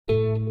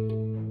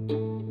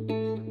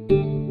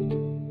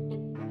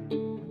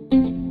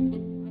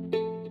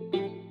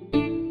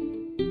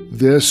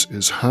This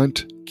is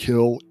Hunt,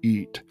 Kill,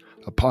 Eat,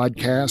 a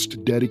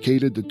podcast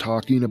dedicated to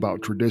talking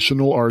about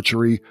traditional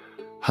archery,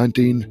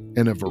 hunting,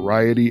 and a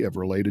variety of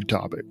related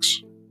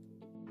topics.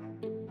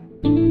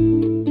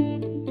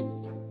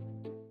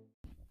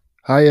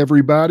 Hi,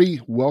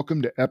 everybody.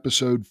 Welcome to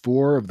episode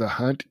 4 of the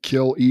Hunt,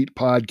 Kill, Eat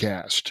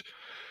podcast.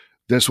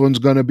 This one's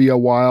going to be a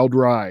wild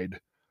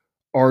ride.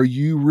 Are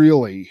you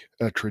really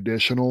a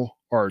traditional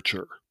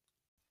archer?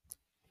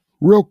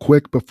 Real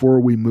quick before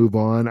we move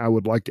on, I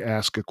would like to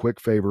ask a quick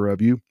favor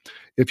of you.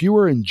 If you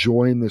are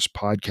enjoying this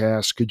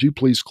podcast, could you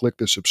please click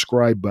the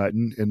subscribe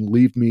button and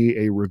leave me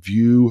a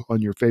review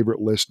on your favorite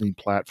listening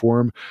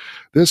platform?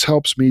 This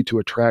helps me to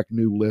attract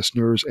new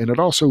listeners, and it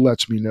also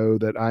lets me know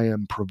that I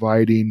am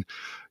providing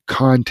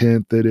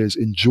content that is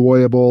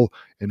enjoyable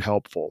and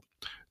helpful.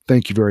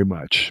 Thank you very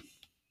much.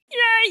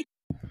 Yay!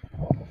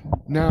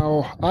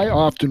 Now, I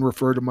often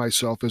refer to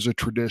myself as a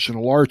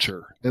traditional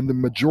archer, and the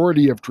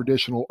majority of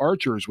traditional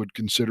archers would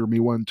consider me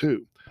one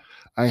too.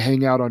 I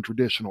hang out on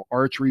traditional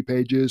archery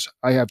pages.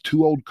 I have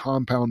 2 old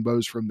compound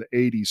bows from the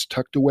 80s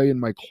tucked away in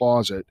my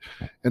closet,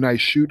 and I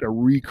shoot a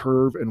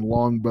recurve and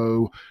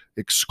longbow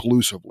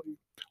exclusively.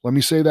 Let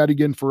me say that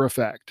again for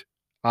effect.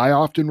 I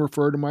often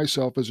refer to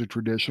myself as a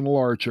traditional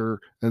archer,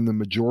 and the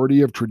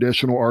majority of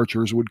traditional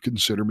archers would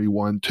consider me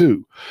one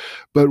too.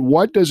 But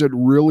what does it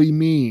really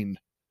mean,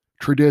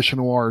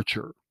 traditional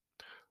archer?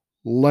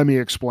 Let me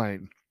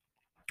explain.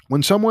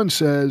 When someone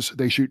says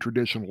they shoot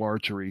traditional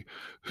archery,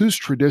 whose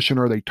tradition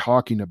are they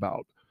talking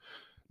about?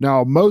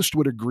 Now, most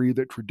would agree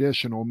that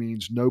traditional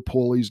means no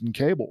pulleys and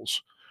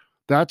cables.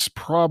 That's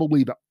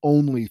probably the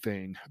only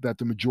thing that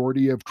the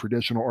majority of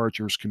traditional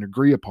archers can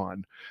agree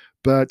upon.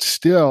 But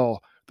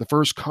still, the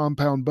first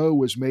compound bow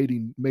was made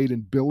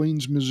in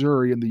Billings,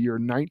 Missouri in the year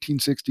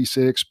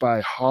 1966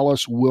 by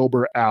Hollis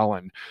Wilbur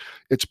Allen.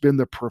 It's been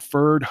the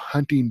preferred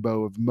hunting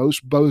bow of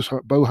most bow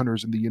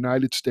hunters in the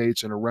United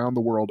States and around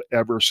the world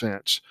ever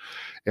since.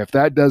 If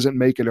that doesn't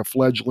make it a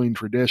fledgling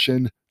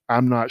tradition,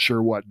 I'm not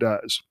sure what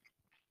does.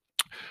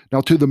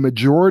 Now, to the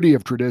majority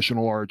of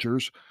traditional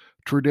archers,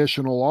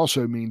 traditional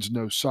also means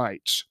no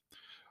sights.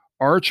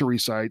 Archery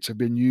sights have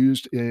been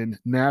used in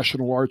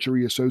National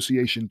Archery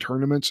Association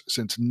tournaments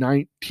since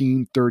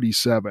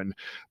 1937.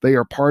 They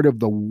are part of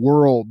the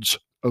world's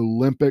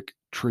Olympic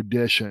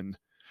tradition,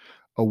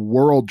 a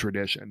world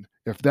tradition.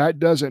 If that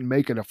doesn't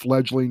make it a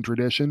fledgling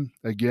tradition,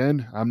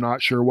 again, I'm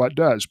not sure what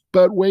does.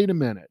 But wait a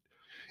minute.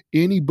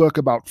 Any book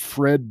about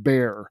Fred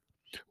Bear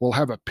will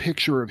have a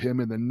picture of him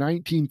in the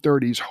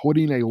 1930s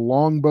holding a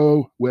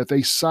longbow with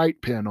a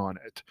sight pin on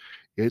it.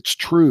 It's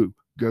true.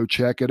 Go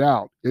check it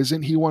out.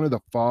 Isn't he one of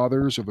the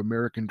fathers of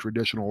American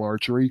traditional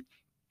archery?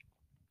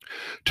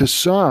 To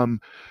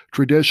some,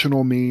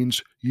 traditional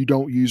means you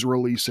don't use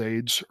release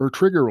aids or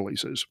trigger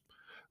releases.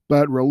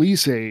 But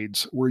release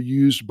aids were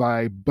used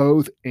by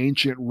both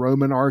ancient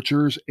Roman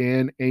archers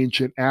and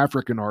ancient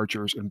African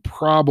archers, and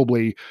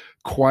probably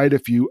quite a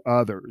few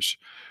others.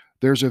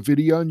 There's a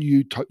video on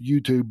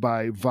YouTube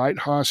by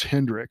Weithaus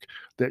Hendrik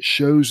that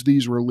shows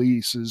these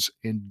releases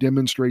and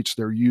demonstrates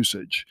their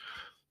usage.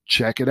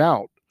 Check it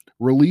out.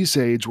 Release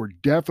aids were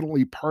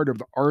definitely part of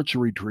the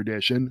archery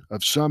tradition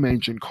of some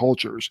ancient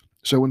cultures.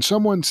 So when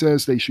someone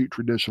says they shoot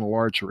traditional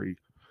archery,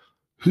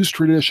 whose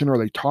tradition are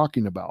they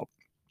talking about?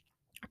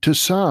 To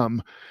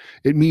some,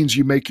 it means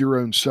you make your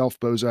own self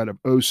bows out of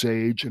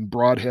osage and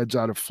broadheads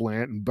out of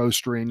flint and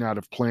bowstring out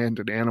of plant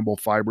and animal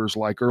fibers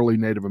like early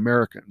Native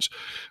Americans.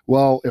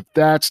 Well, if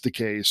that's the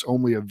case,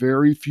 only a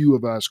very few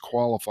of us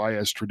qualify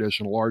as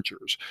traditional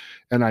archers.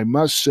 And I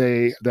must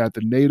say that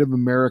the Native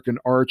American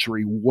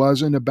archery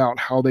wasn't about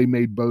how they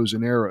made bows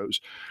and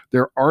arrows.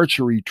 Their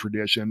archery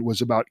tradition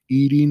was about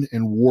eating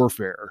and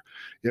warfare.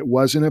 It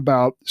wasn't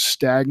about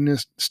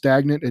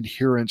stagnant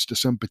adherence to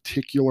some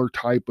particular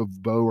type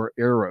of bow or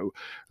arrow.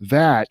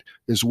 That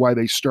is why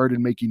they started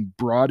making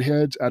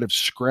broadheads out of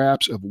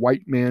scraps of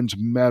white man's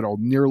metal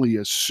nearly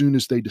as soon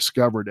as they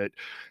discovered it.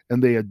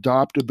 And they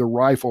adopted the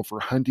rifle for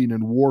hunting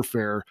and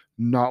warfare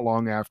not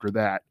long after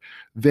that.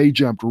 They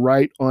jumped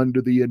right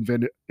onto the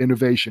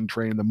innovation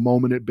train the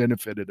moment it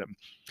benefited them.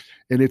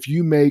 And if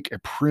you make a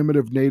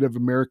primitive Native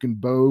American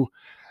bow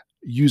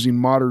using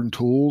modern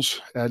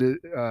tools,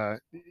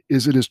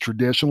 is it as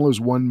traditional as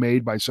one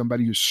made by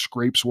somebody who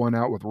scrapes one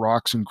out with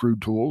rocks and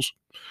crude tools?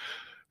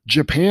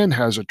 Japan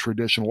has a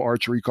traditional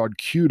archery called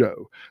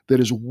Kyudo that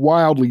is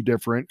wildly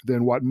different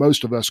than what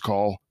most of us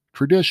call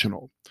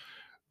traditional.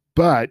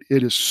 But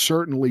it is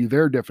certainly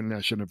their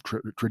definition of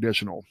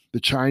traditional. The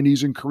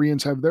Chinese and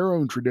Koreans have their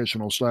own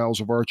traditional styles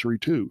of archery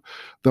too.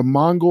 The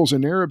Mongols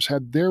and Arabs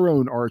had their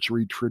own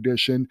archery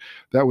tradition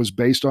that was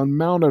based on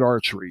mounted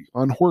archery,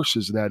 on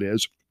horses, that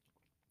is.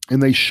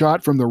 And they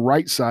shot from the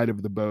right side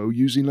of the bow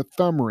using a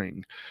thumb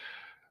ring.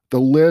 The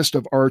list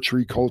of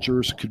archery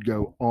cultures could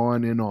go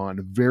on and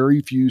on.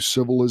 Very few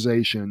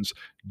civilizations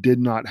did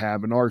not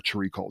have an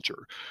archery culture.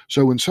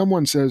 So when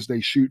someone says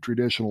they shoot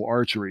traditional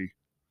archery,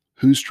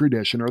 whose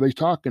tradition are they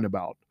talking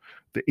about?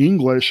 The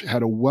English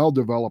had a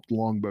well-developed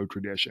longbow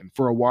tradition.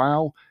 For a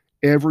while,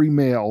 every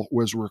male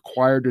was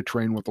required to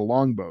train with a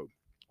longbow.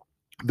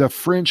 The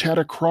French had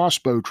a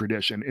crossbow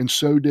tradition, and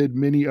so did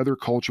many other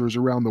cultures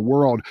around the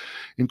world,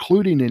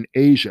 including in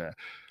Asia.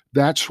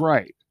 That's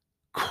right.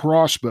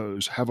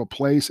 Crossbows have a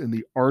place in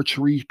the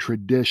archery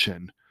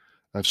tradition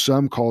of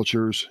some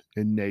cultures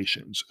and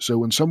nations. So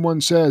when someone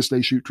says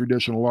they shoot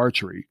traditional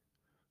archery,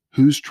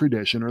 whose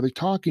tradition are they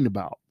talking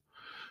about?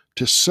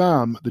 To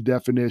some, the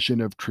definition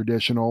of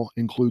traditional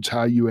includes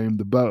how you aim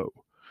the bow.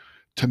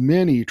 To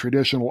many,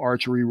 traditional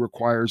archery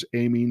requires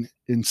aiming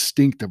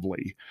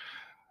instinctively.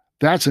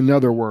 That's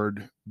another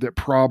word that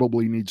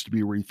probably needs to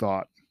be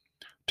rethought.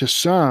 To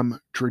some,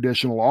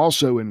 traditional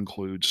also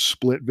includes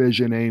split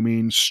vision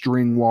aiming,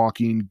 string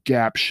walking,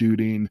 gap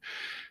shooting,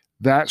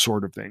 that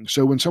sort of thing.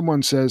 So when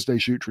someone says they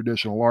shoot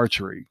traditional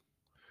archery,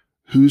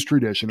 whose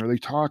tradition are they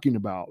talking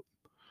about?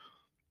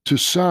 To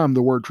some,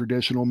 the word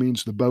traditional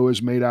means the bow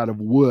is made out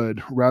of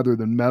wood rather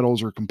than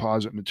metals or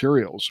composite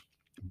materials.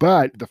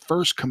 But the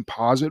first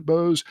composite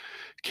bows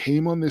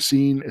came on the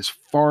scene as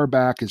far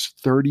back as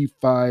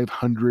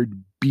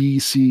 3500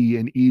 BC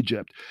in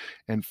Egypt.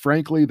 And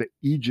frankly, the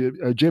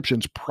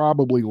Egyptians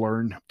probably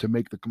learned to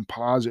make the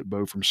composite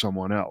bow from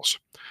someone else.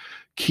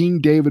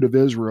 King David of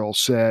Israel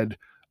said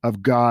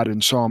of God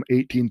in Psalm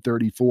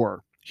 18:34,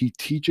 He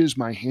teaches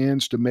my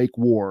hands to make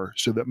war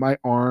so that my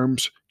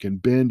arms can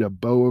bend a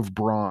bow of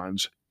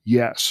bronze.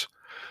 Yes,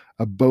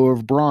 a bow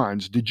of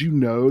bronze. Did you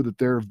know that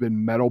there have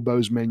been metal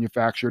bows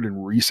manufactured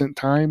in recent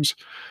times?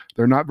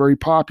 They're not very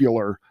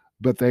popular,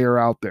 but they are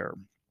out there.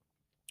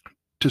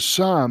 To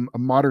some, a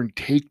modern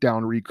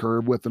takedown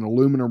recurve with an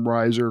aluminum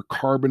riser,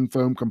 carbon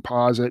foam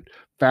composite,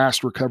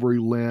 fast recovery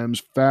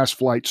limbs, fast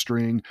flight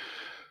string,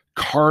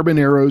 carbon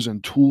arrows,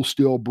 and tool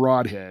steel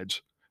broadheads,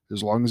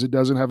 as long as it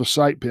doesn't have a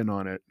sight pin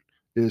on it,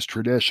 is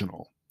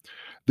traditional.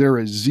 There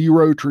is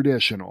zero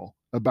traditional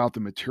about the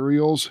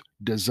materials,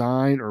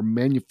 design, or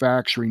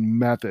manufacturing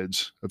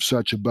methods of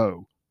such a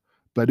bow,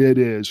 but it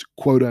is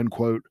quote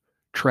unquote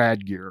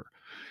trad gear.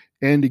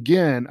 And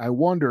again, I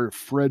wonder if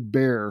Fred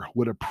Bear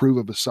would approve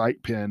of a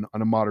sight pin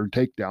on a modern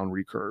takedown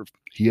recurve.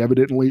 He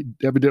evidently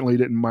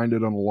didn't mind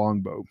it on a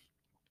longbow.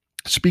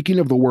 Speaking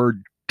of the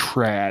word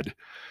trad,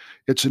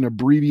 it's an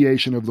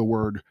abbreviation of the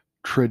word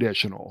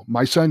traditional.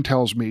 My son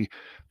tells me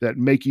that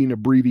making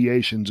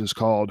abbreviations is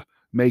called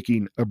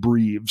making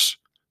abbreves.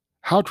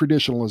 How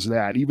traditional is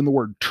that? Even the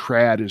word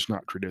trad is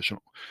not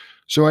traditional.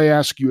 So I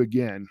ask you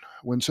again,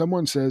 when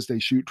someone says they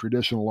shoot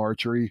traditional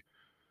archery,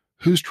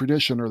 whose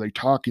tradition are they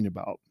talking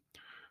about?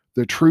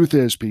 The truth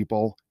is,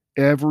 people,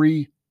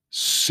 every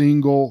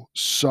single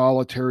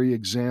solitary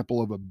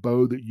example of a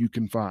bow that you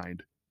can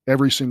find,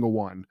 every single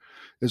one,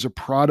 is a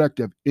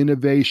product of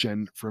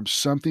innovation from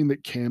something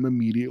that came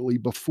immediately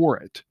before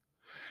it.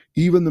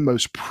 Even the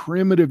most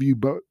primitive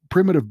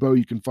bow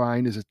you can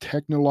find is a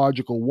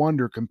technological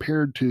wonder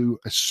compared to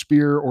a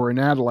spear or an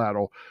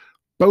atlatl,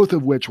 both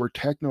of which were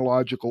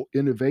technological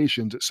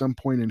innovations at some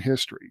point in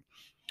history.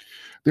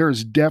 There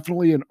is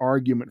definitely an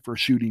argument for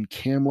shooting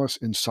camless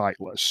and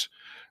sightless.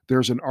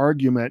 There's an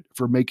argument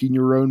for making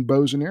your own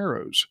bows and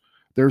arrows.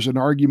 There's an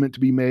argument to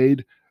be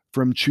made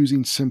from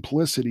choosing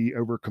simplicity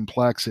over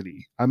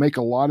complexity. I make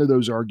a lot of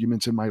those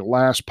arguments in my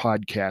last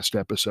podcast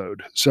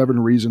episode, 7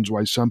 Reasons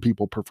Why Some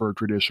People Prefer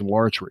Traditional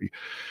Archery.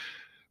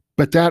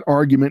 But that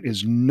argument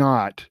is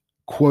not,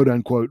 quote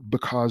unquote,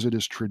 because it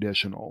is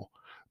traditional.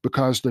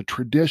 Because the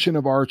tradition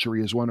of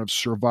archery is one of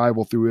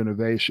survival through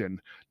innovation,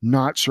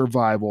 not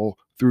survival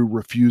through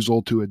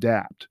refusal to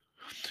adapt.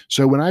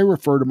 So when I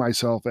refer to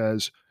myself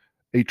as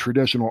a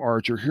traditional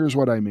archer, here's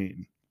what I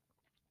mean.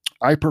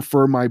 I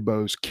prefer my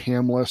bows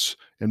camless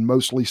and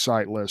mostly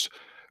sightless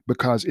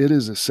because it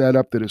is a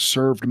setup that has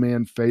served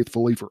man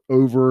faithfully for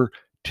over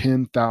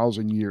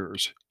 10,000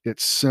 years.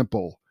 It's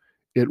simple,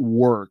 it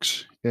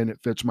works, and it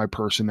fits my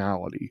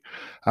personality.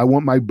 I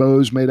want my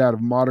bows made out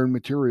of modern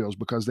materials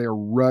because they are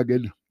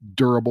rugged,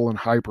 durable, and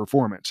high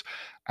performance.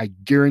 I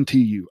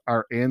guarantee you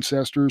our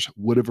ancestors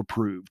would have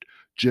approved.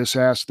 Just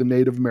ask the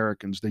Native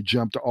Americans. They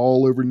jumped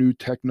all over new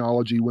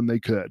technology when they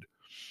could.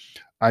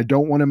 I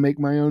don't want to make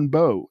my own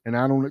bow, and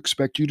I don't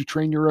expect you to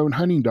train your own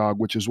hunting dog,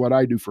 which is what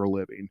I do for a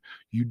living.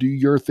 You do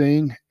your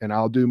thing, and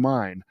I'll do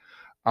mine.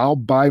 I'll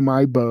buy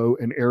my bow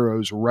and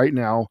arrows right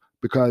now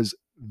because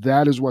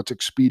that is what's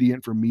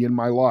expedient for me in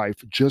my life,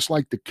 just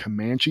like the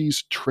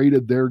Comanches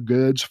traded their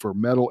goods for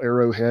metal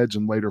arrowheads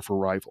and later for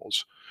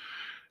rifles.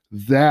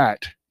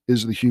 That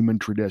is the human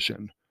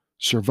tradition.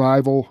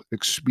 Survival,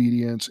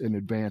 expedience, and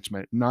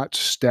advancement, not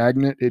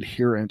stagnant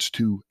adherence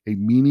to a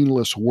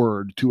meaningless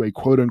word, to a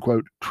quote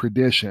unquote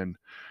tradition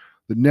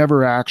that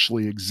never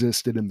actually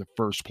existed in the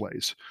first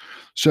place.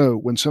 So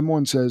when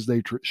someone says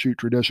they shoot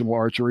traditional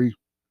archery,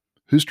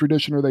 whose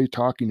tradition are they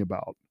talking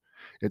about?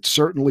 It's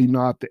certainly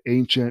not the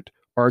ancient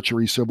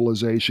archery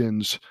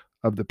civilizations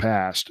of the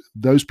past.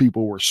 Those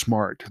people were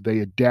smart. They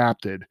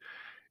adapted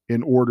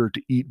in order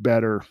to eat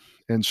better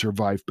and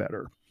survive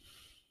better.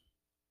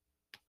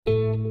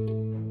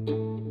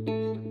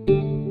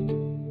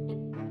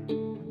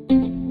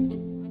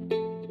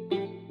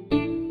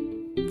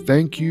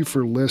 Thank you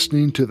for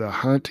listening to the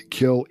Hunt,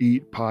 Kill,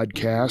 Eat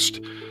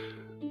podcast.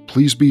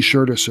 Please be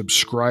sure to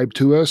subscribe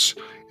to us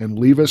and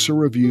leave us a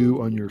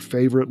review on your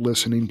favorite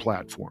listening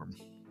platform.